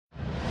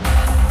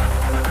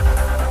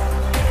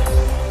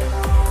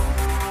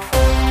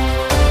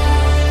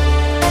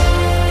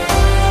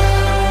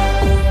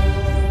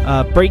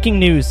Breaking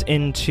news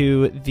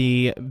into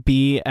the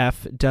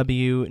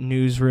BFW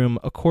newsroom.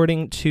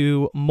 According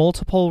to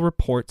multiple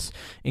reports,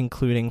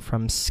 including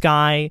from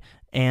Sky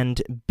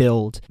and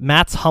Bild,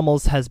 Mats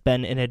Hummels has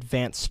been in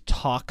advanced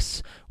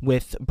talks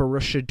with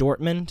Borussia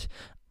Dortmund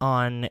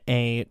on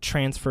a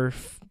transfer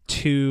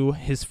to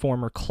his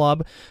former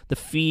club. The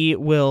fee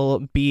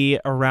will be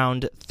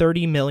around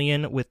 $30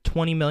 million, with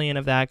 $20 million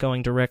of that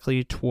going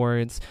directly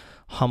towards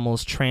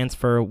Hummels'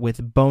 transfer,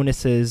 with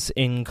bonuses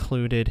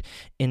included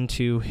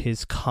into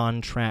his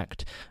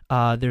contract.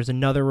 There's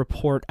another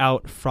report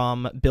out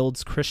from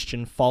Bild's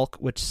Christian Falk,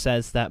 which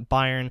says that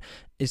Bayern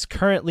is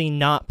currently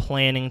not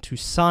planning to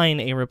sign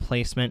a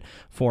replacement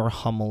for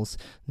Hummels.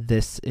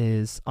 This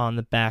is on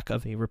the back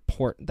of a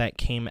report that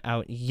came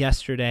out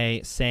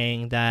yesterday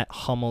saying that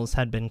Hummels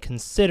had been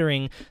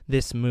considering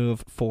this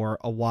move for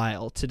a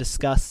while. To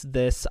discuss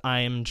this,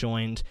 I am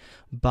joined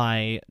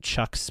by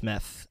Chuck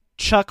Smith.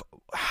 Chuck,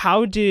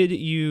 how did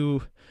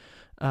you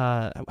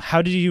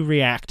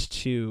react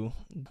to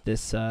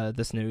this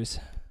news?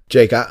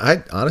 Jake,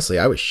 I honestly,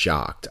 I was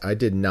shocked. I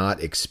did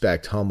not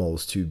expect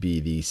Hummels to be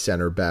the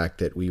center back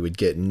that we would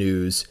get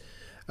news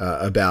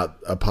about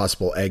a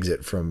possible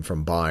exit from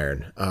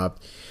Bayern.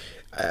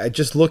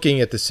 Just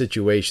looking at the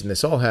situation,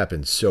 this all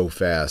happened so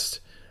fast.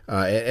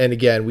 And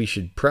again, we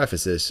should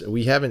preface this.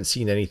 We haven't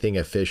seen anything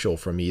official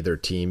from either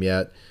team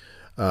yet.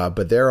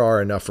 But there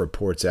are enough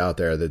reports out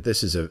there that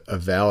this is a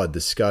valid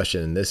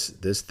discussion.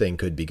 This thing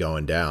could be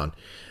going down.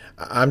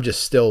 I'm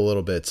just still a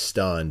little bit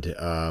stunned.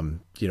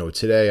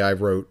 Today I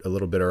wrote a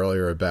little bit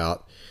earlier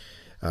about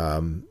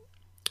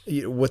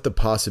what the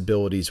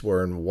possibilities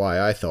were and why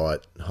I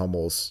thought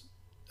Hummels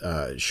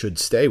should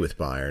stay with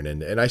Bayern,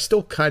 and I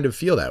still kind of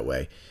feel that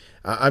way.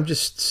 I'm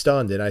just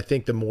stunned, and I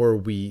think the more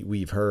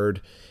we've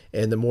heard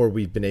and the more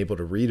we've been able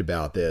to read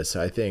about this,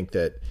 I think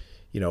that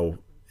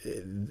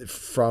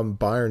from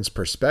Bayern's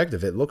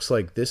perspective, it looks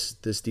like this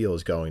deal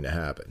is going to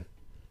happen.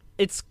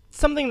 It's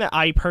something that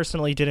I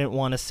personally didn't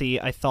want to see.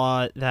 I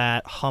thought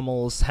that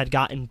Hummels had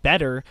gotten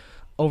better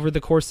over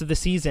the course of the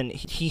season.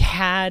 He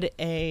had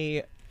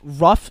a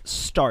rough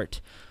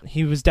start.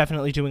 He was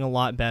definitely doing a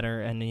lot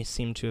better, and he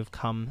seemed to have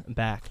come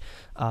back.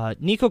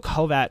 Niko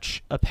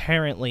Kovac,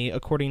 apparently,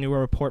 according to a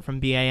report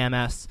from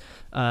BAMS,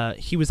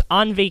 he was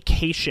on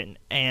vacation,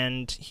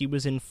 and he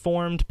was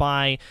informed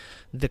by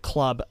the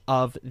club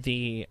of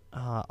the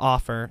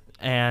offer,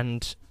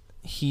 and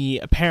he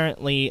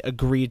apparently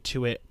agreed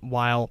to it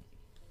while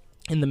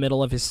in the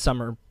middle of his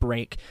summer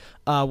break.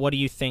 What do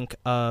you think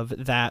of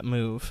that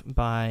move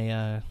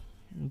by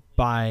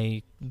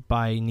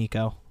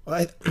Niko?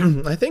 I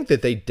think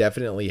that they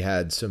definitely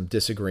had some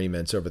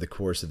disagreements over the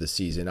course of the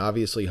season.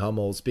 Obviously,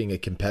 Hummels being a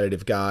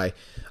competitive guy,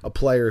 a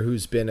player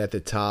who's been at the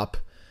top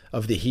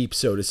of the heap,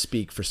 so to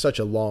speak, for such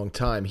a long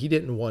time, he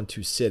didn't want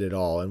to sit at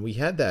all. And we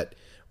had that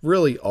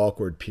really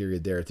awkward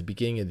period there at the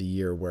beginning of the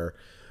year where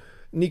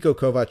Niko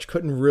Kovac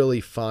couldn't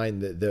really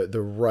find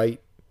the right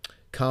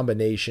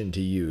combination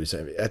to use.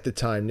 I mean, at the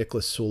time,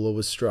 Niklas Süle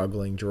was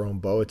struggling,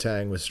 Jerome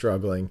Boateng was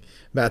struggling,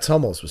 Mats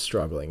Hummels was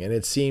struggling, and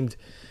it seemed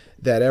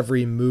that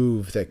every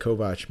move that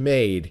Kovac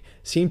made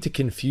seemed to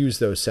confuse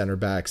those center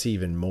backs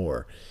even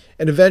more.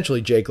 And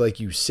eventually, Jake, like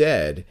you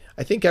said,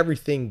 I think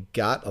everything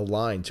got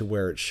aligned to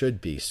where it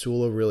should be.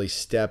 Süle really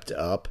stepped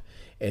up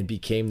and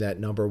became that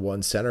number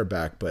one center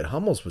back, but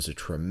Hummels was a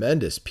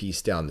tremendous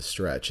piece down the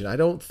stretch, and I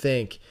don't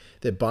think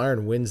that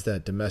Bayern wins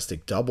that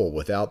domestic double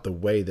without the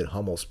way that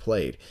Hummels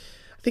played.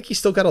 I think he's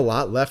still got a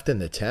lot left in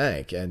the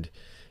tank, and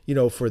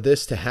for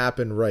this to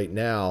happen right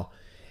now,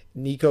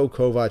 Niko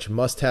Kovac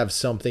must have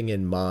something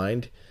in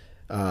mind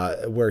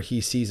where he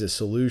sees a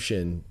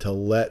solution to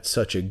let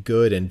such a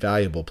good and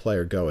valuable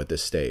player go at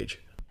this stage.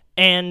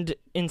 And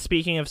in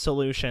speaking of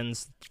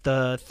solutions,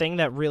 the thing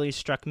that really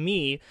struck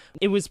me,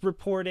 it was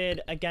reported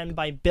again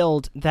by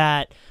Bild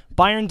that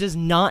Bayern does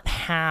not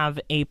have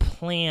a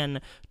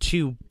plan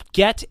to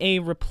get a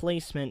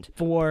replacement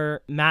for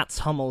Mats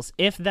Hummels.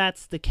 If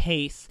that's the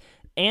case,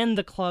 and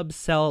the club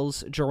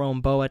sells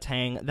Jerome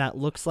Boateng, that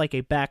looks like a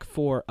back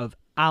four of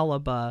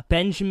Alaba,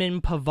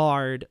 Benjamin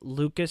Pavard,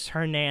 Lucas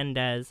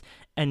Hernandez,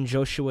 and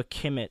Joshua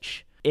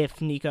Kimmich, if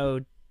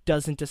Niko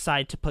doesn't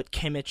decide to put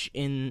Kimmich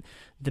in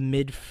the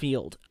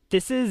midfield.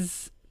 This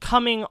is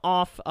coming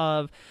off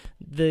of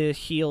the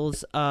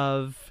heels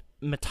of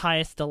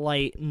Matthias de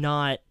Ligt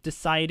not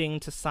deciding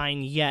to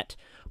sign yet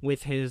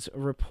with his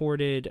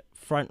reported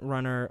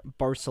frontrunner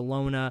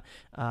Barcelona.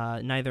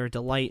 Neither de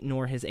Ligt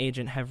nor his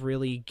agent have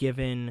really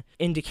given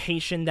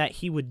indication that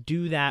he would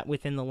do that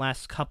within the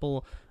last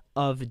couple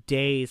of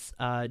days.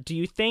 Do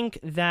you think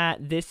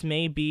that this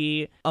may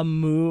be a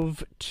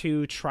move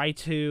to try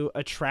to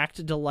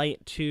attract de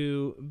Ligt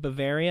to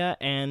Bavaria?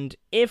 And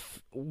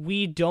if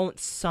we don't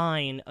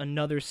sign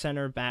another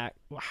center back,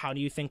 how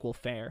do you think we'll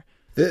fare?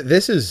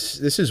 This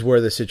is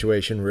where the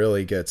situation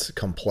really gets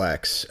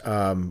complex.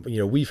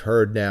 We've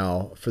heard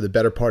now for the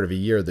better part of a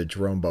year that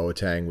Jerome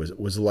Boateng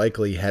was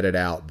likely headed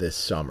out this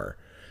summer.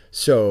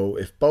 So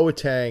if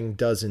Boateng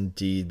does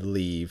indeed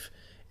leave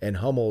and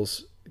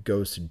Hummels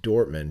goes to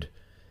Dortmund,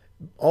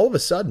 all of a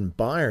sudden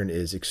Bayern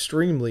is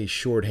extremely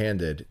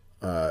shorthanded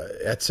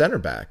at center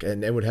back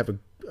and would have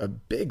a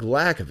big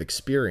lack of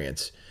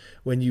experience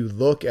when you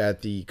look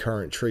at the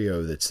current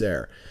trio that's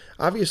there.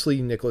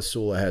 Obviously, Niklas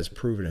Süle has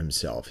proven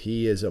himself.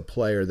 He is a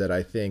player that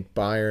I think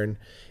Bayern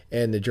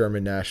and the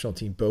German national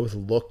team both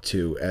look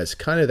to as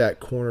kind of that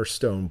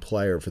cornerstone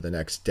player for the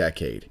next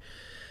decade.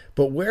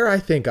 But where I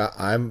think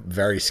I'm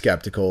very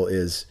skeptical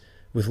is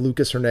with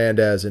Lucas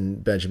Hernandez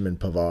and Benjamin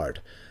Pavard.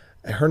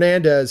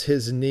 Hernandez,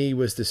 his knee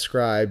was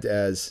described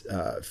as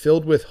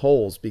filled with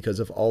holes because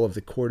of all of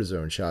the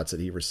cortisone shots that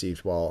he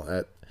received while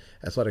at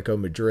Atletico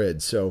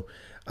Madrid. So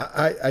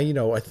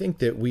I think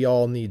that we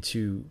all need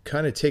to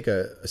kind of take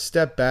a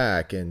step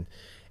back and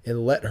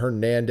let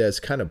Hernandez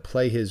kind of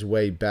play his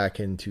way back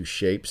into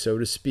shape, so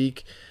to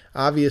speak.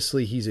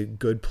 Obviously, he's a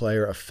good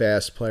player, a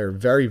fast player,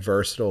 very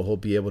versatile. He'll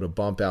be able to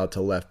bump out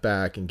to left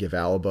back and give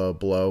Alaba a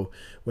blow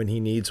when he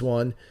needs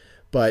one.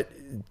 But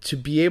to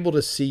be able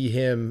to see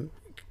him,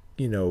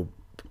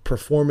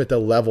 perform at the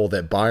level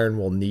that Bayern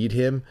will need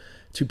him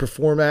to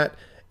perform at,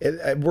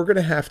 we're going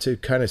to have to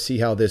kind of see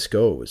how this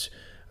goes.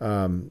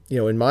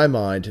 In my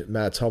mind,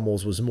 Mats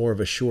Hummels was more of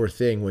a sure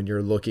thing when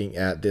you're looking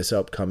at this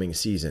upcoming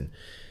season.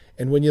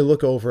 And when you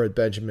look over at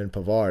Benjamin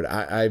Pavard,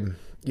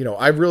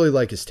 I really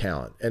like his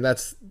talent. And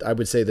I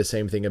would say the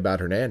same thing about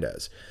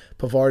Hernandez.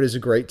 Pavard is a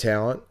great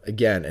talent.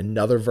 Again,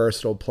 another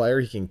versatile player.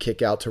 He can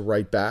kick out to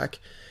right back.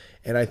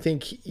 And I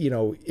think, in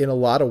a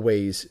lot of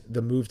ways,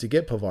 the move to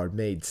get Pavard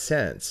made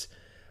sense.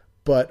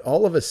 But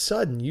all of a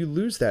sudden, you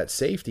lose that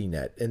safety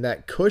net and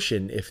that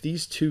cushion if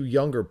these two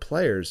younger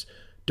players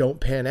don't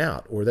pan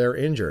out or they're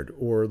injured,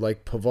 or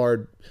like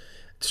Pavard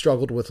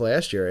struggled with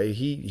last year.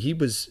 He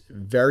was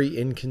very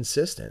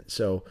inconsistent.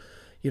 So,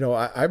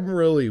 I'm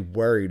really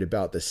worried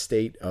about the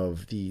state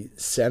of the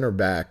center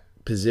back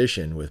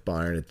position with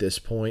Bayern at this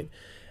point.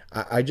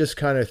 I just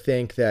kind of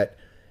think that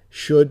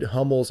should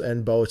Hummels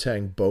and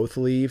Boateng both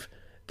leave,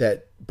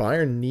 that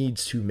Bayern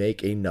needs to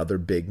make another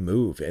big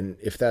move. And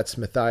if that's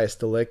Matthias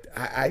de Ligt,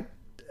 I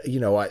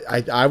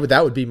would,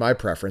 that would be my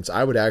preference.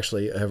 I would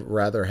actually have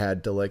rather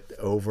had de Ligt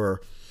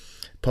over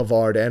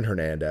Pavard and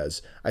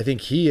Hernandez. I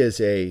think he is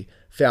a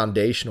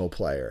foundational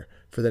player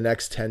for the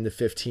next 10 to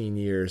 15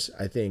 years.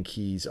 I think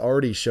he's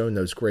already shown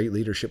those great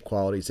leadership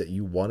qualities that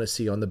you want to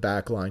see on the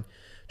back line.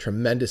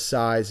 Tremendous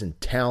size and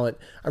talent.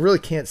 I really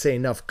can't say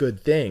enough good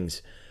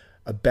things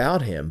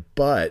about him,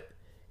 but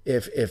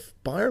if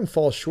Bayern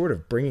falls short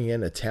of bringing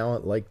in a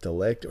talent like de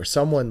Ligt or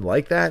someone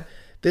like that,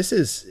 this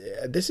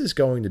is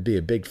going to be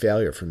a big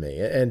failure for me.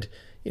 And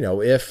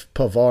if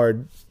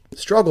Pavard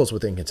struggles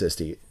with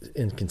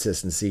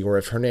inconsistency, or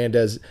if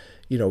Hernandez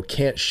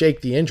can't shake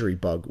the injury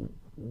bug,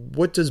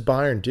 what does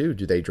Bayern do?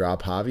 Do they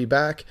drop Javi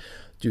back?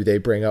 Do they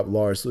bring up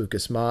Lars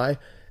Lucas Mai?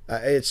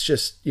 It's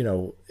just,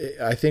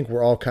 I think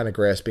we're all kind of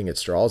grasping at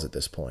straws at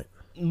this point.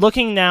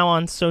 Looking now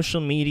on social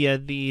media,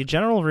 the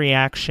general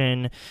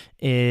reaction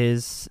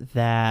is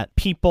that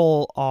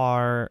people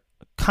are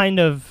kind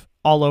of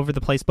all over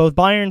the place. Both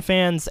Bayern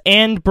fans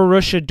and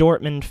Borussia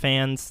Dortmund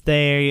fans,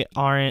 they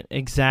aren't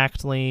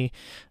exactly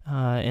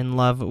in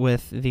love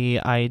with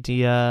the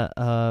idea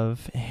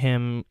of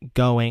him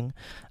going.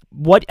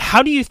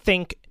 How do you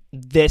think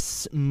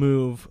this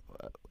move,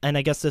 and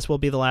I guess this will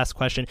be the last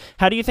question,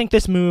 how do you think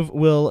this move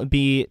will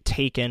be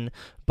taken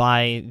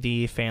by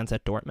the fans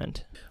at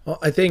Dortmund? Well,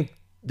 I think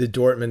the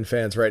Dortmund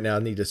fans right now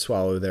need to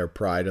swallow their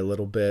pride a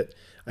little bit.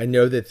 I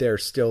know that they're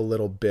still a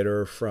little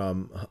bitter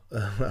from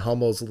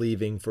Hummels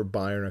leaving for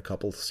Bayern a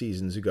couple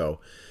seasons ago,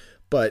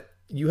 but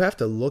you have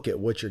to look at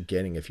what you're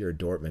getting if you're a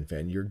Dortmund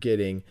fan. You're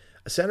getting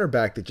a center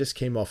back that just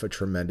came off a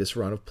tremendous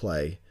run of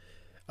play,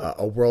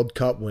 a World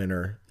Cup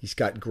winner. He's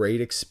got great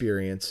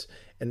experience,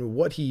 and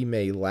what he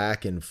may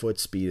lack in foot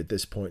speed at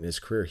this point in his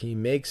career, he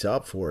makes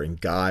up for in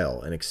guile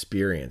and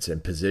experience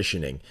and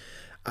positioning.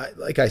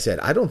 Like I said,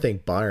 I don't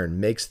think Bayern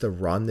makes the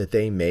run that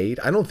they made.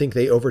 I don't think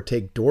they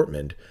overtake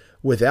Dortmund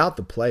without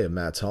the play of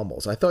Mats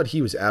Hummels. I thought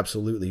he was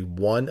absolutely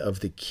one of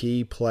the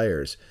key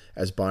players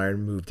as Bayern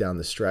moved down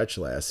the stretch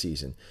last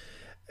season.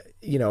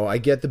 I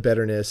get the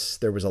bitterness.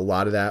 There was a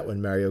lot of that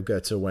when Mario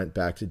Götze went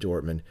back to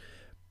Dortmund.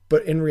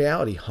 But in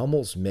reality,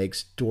 Hummels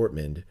makes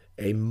Dortmund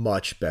a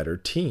much better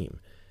team.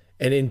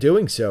 And in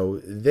doing so,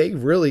 they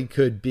really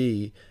could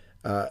be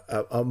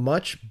a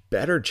much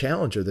better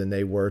challenger than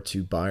they were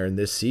to Bayern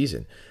this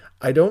season.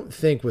 I don't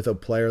think with a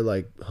player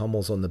like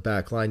Hummels on the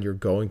back line, you're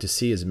going to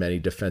see as many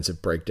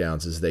defensive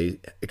breakdowns as they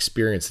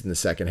experienced in the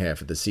second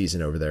half of the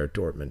season over there at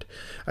Dortmund.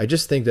 I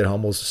just think that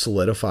Hummels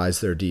solidifies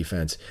their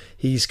defense.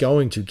 He's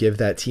going to give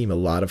that team a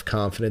lot of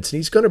confidence, and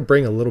he's going to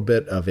bring a little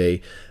bit of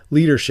a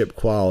leadership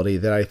quality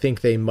that I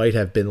think they might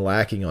have been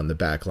lacking on the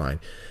back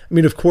line. I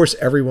mean, of course,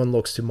 everyone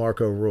looks to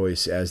Marco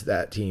Reus as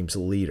that team's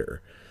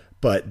leader,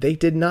 but they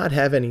did not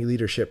have any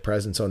leadership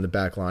presence on the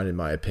back line, in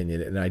my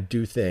opinion, and I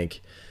do think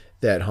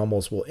that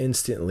Hummels will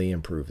instantly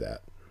improve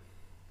that.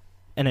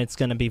 And it's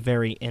going to be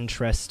very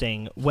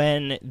interesting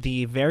when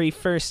the very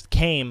first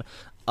game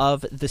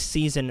of the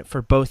season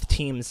for both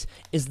teams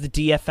is the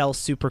DFL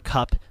Super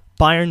Cup,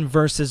 Bayern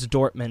versus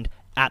Dortmund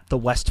at the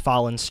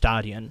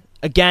Westfalenstadion.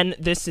 Again,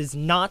 this is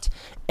not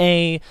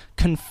a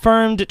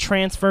confirmed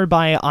transfer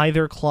by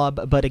either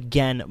club, but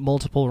again,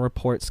 multiple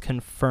reports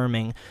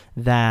confirming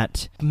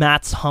that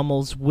Mats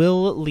Hummels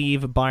will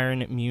leave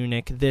Bayern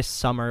Munich this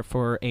summer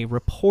for a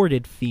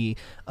reported fee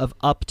of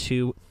up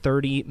to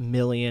 30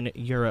 million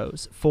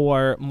euros.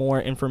 For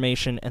more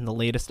information and the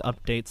latest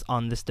updates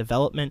on this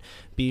development,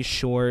 be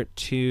sure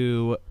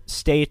to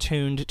stay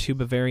tuned to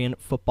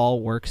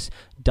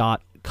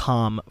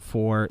BavarianFootballWorks.com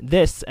for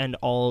this and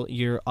all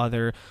your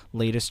other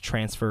latest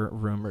transfer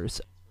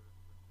rumors.